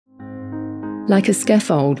Like a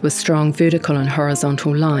scaffold with strong vertical and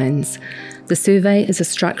horizontal lines, the survey is a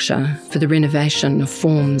structure for the renovation of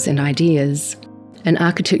forms and ideas. An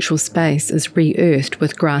architectural space is re-earthed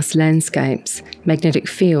with grass landscapes, magnetic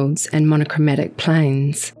fields and monochromatic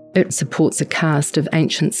planes. It supports a cast of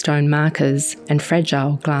ancient stone markers and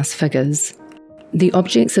fragile glass figures. The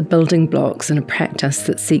objects are building blocks in a practice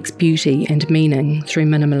that seeks beauty and meaning through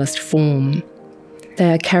minimalist form.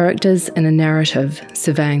 They are characters in a narrative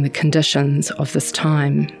surveying the conditions of this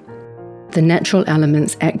time. The natural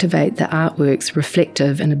elements activate the artwork's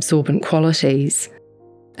reflective and absorbent qualities.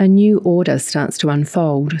 A new order starts to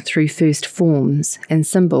unfold through first forms and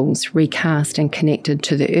symbols recast and connected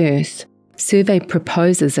to the earth. Survey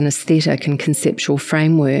proposes an aesthetic and conceptual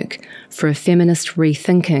framework for a feminist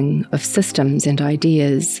rethinking of systems and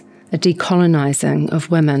ideas, a decolonising of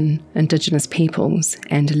women, Indigenous peoples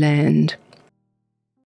and land.